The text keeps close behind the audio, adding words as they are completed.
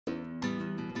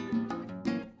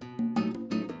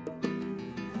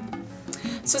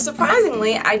So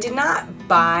surprisingly, I did not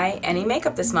buy any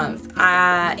makeup this month.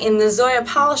 In the Zoya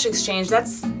Polish Exchange,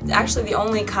 that's actually the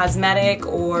only cosmetic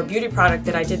or beauty product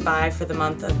that I did buy for the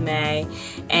month of May,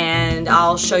 and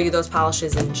I'll show you those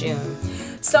polishes in June.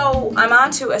 So I'm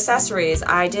on to accessories.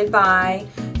 I did buy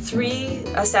 3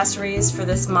 accessories for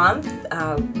this month.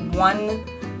 One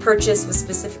purchase was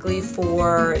specifically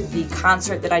for the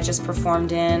concert that I just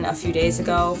performed in a few days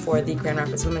ago for the Grand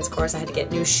Rapids Women's Chorus. I had to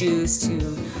get new shoes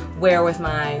to wear with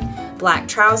my black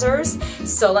trousers.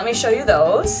 So let me show you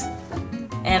those.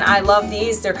 And I love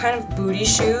these. They're kind of booty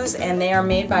shoes, and they are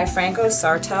made by Franco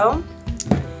Sarto.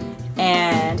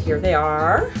 And here they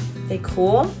are. They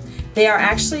cool. They are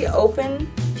actually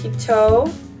open peep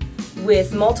toe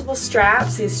with multiple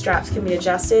straps. These straps can be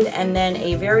adjusted, and then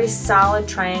a very solid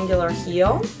triangular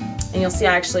heel. And you'll see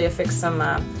I actually affixed some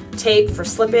tape for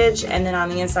slippage, and then on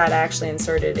the inside I actually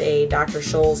inserted a Dr.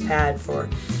 Scholl's pad for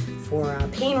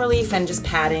pain relief and just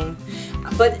padding.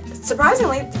 But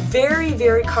surprisingly, very,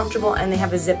 very comfortable, and they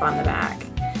have a zip on the back.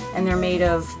 And they're made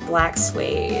of black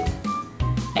suede.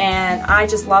 And I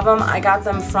just love them. I got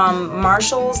them from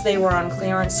Marshall's. They were on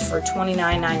clearance for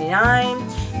 $29.99,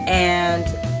 and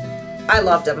I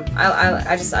loved them.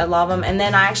 I love them. And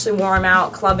then I actually wore them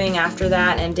out clubbing after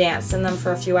that and danced in them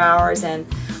for a few hours, and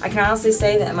I can honestly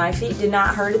say that my feet did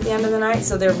not hurt at the end of the night.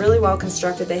 So they're really well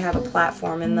constructed. They have a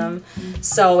platform in them,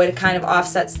 so it kind of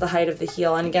offsets the height of the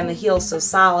heel. And again, the heel is so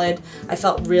solid, I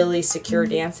felt really secure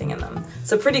dancing in them.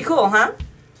 So pretty cool, huh?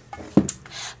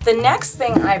 The next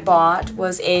thing I bought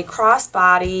was a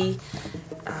crossbody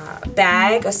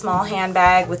bag, a small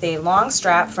handbag with a long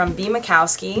strap from B.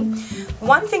 Makowski.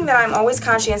 One thing that I'm always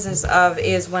conscientious of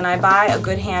is when I buy a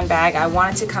good handbag, I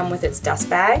want it to come with its dust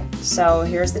bag. So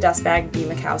here's the dust bag, B.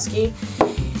 Makowski.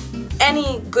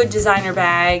 Any good designer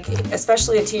bag,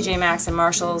 especially at TJ Maxx and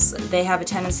Marshall's, they have a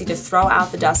tendency to throw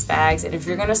out the dust bags, and if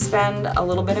you're going to spend a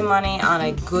little bit of money on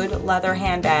a good leather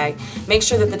handbag, make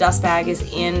sure that the dust bag is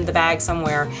in the bag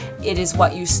somewhere. It is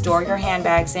what you store your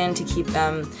handbags in to keep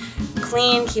them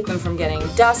clean, keep them from getting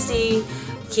dusty,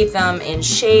 keep them in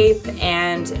shape.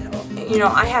 And you know,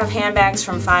 I have handbags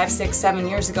from 5, 6, 7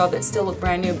 years ago that still look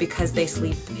brand new because they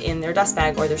sleep in their dust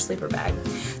bag or their sleeper bag.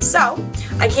 So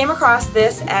I came across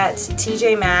this at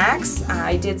TJ Maxx.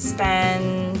 I did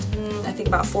spend, I think,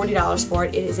 about $40 for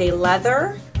it. It is a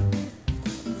leather,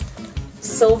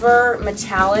 silver,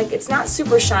 metallic. It's not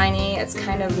super shiny. It's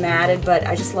kind of matted, but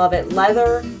I just love it.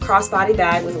 Leather crossbody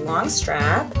bag with a long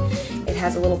strap. It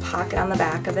has a little pocket on the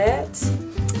back of it.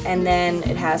 And then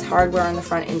it has hardware on the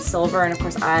front in silver, and of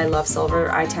course I love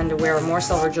silver. I tend to wear more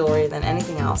silver jewelry than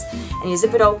anything else. And you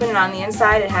zip it open, and on the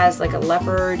inside it has like a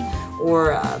leopard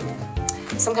or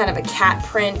some kind of a cat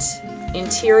print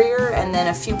interior, and then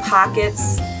a few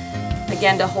pockets,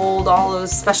 again, to hold all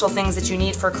those special things that you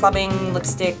need for clubbing: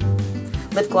 lipstick,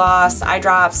 lip gloss, eye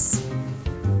drops,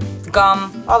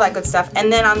 gum, all that good stuff.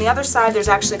 And then on the other side there's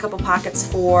actually a couple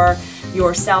pockets for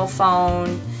your cell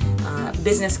phone,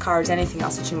 business cards, anything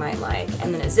else that you might like.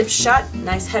 And then it zips shut,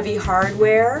 nice heavy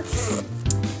hardware,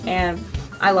 and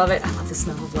I love it. I love the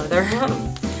smell of leather.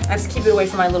 I have to keep it away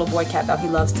from my little boy cat though. He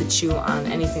loves to chew on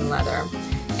anything leather.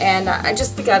 And I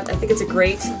just think I think it's a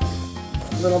great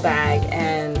little bag,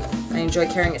 and I enjoy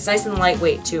carrying it. It's nice and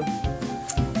lightweight too.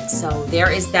 So there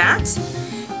is that.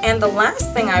 And the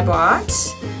last thing I bought,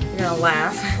 you're gonna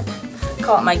laugh, I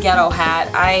call it my ghetto hat.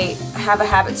 I have a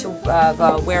habit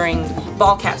of wearing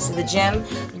ball caps to the gym,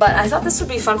 but I thought this would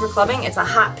be fun for clubbing. It's a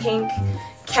hot pink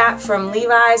cap from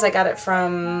Levi's. I got it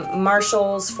from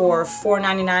Marshall's for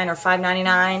 $4.99 or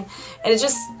 $5.99, and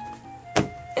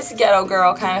it's a ghetto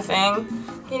girl kind of thing.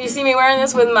 Can you see me wearing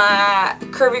this with my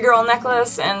curvy girl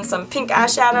necklace and some pink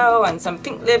eyeshadow and some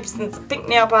pink lips and some pink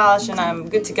nail polish, and I'm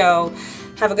good to go.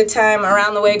 Have a good time,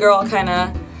 around the way girl kind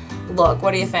of look.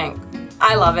 What do you think?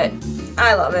 I love it.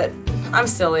 I love it. I'm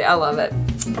silly. I love it.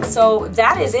 So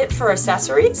that is it for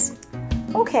accessories.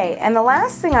 Okay, and the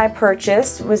last thing I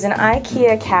purchased was an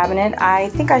IKEA cabinet. I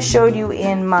think I showed you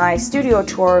in my studio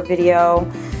tour video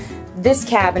this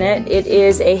cabinet. It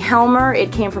is a Helmer.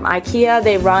 It came from IKEA.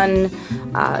 They run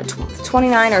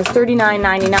 $29 or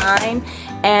 $39.99,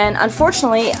 and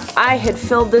unfortunately I had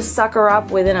filled this sucker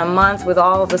up within a month with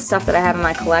all of the stuff that I have in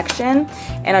my collection,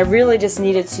 and I really just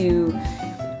needed to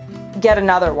get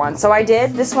another one. So I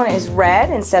did. This one is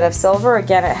red instead of silver.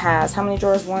 Again, it has how many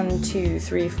drawers? 1, 2,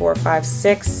 3, 4, 5,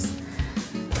 6.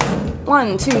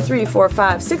 1, 2, 3, 4,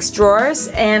 5, 6 drawers.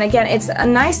 And again, it's a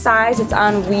nice size. It's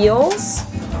on wheels,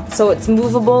 so it's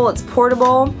movable, it's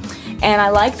portable. And I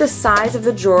like the size of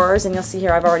the drawers, and you'll see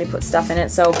here I've already put stuff in it.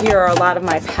 So here are a lot of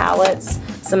my palettes,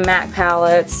 some MAC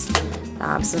palettes,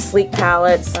 some Sleek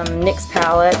palettes, some NYX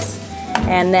palettes.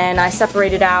 And then I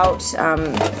separated out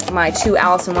my 2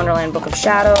 Alice in Wonderland Book of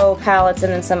Shadow palettes,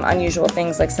 and then some unusual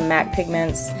things like some MAC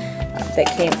pigments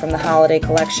that came from the holiday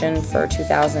collection for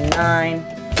 2009.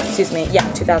 Excuse me,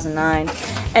 yeah, 2009.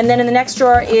 And then in the next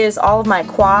drawer is all of my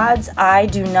quads. I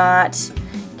do not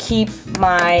keep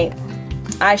my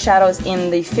eyeshadows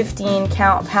in the 15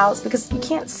 count palettes because you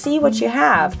can't see what you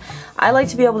have. I like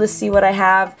to be able to see what I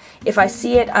have. If I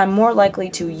see it, I'm more likely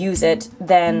to use it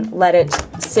than let it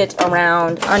sit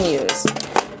around unused.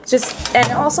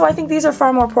 And also I think these are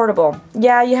far more portable.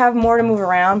 Yeah, you have more to move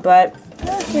around, but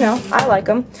you know, I like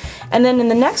them. And then in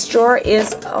the next drawer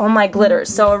is all my glitters.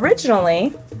 So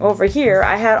originally, over here,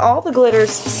 I had all the glitters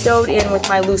stowed in with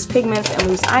my loose pigments and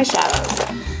loose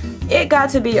eyeshadows. It got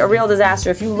to be a real disaster.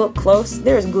 If you look close,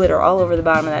 there's glitter all over the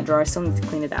bottom of that drawer. I still need to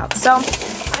clean it out. So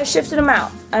I shifted them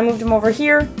out. I moved them over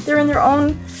here. They're in their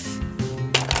own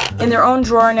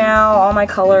drawer now, all my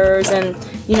colors and,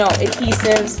 you know,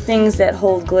 adhesives, things that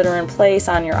hold glitter in place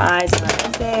on your eyes and on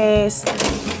your face.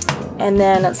 And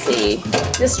then, let's see,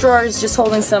 this drawer is just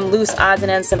holding some loose odds and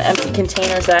ends, some empty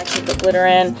containers that I can put glitter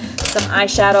in, some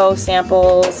eyeshadow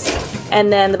samples,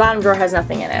 and then the bottom drawer has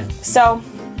nothing in it. So,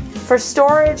 for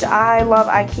storage, I love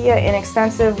IKEA,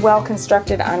 inexpensive, well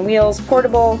constructed on wheels,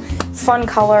 portable, fun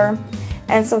color,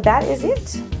 and so that is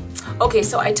it. Okay,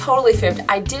 so I totally fibbed.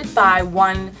 I did buy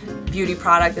one beauty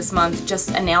product this month, just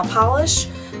a nail polish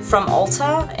from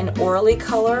Ulta, an Orly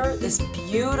color, this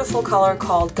beautiful color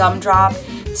called Gumdrop.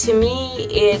 To me,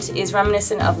 it is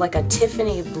reminiscent of like a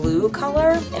Tiffany blue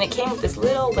color, and it came with this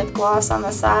little lip gloss on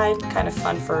the side, kind of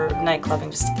fun for night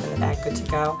clubbing, just to get in the bag, good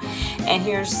to go. And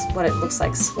here's what it looks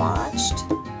like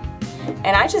swatched.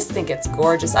 And I just think it's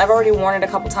gorgeous. I've already worn it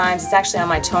a couple times. It's actually on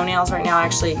my toenails right now. I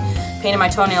actually painted my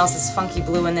toenails this funky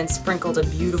blue and then sprinkled a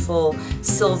beautiful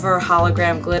silver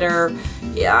hologram glitter.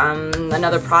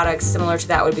 Another product similar to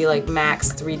that would be like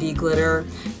MAC's 3D glitter,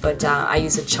 but I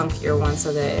use a chunkier one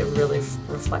so that it really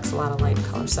reflects a lot of light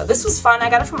color. So this was fun. I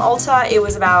got it from Ulta. It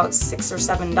was about $6 or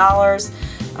 $7.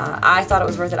 I thought it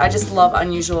was worth it. I just love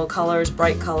unusual colors,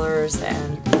 bright colors,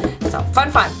 and so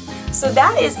fun. So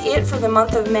that is it for the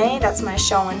month of May. That's my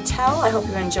show and tell. I hope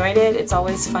you enjoyed it. It's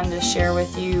always fun to share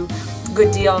with you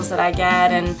good deals that I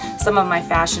get and some of my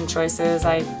fashion choices.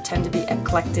 I tend to be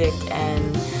eclectic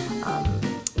and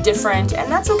different, and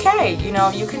that's okay. You know,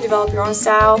 you can develop your own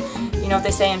style. You know what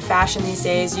they say in fashion these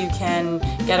days, you can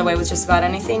get away with just about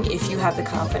anything if you have the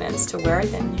confidence to wear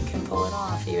it, then you can pull it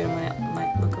off even when it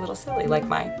might look a little silly, like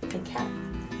my pink hat.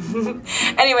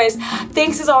 Anyways,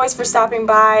 thanks as always for stopping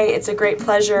by. It's a great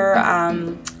pleasure,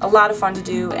 a lot of fun to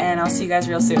do, and I'll see you guys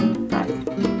real soon.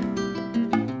 Bye.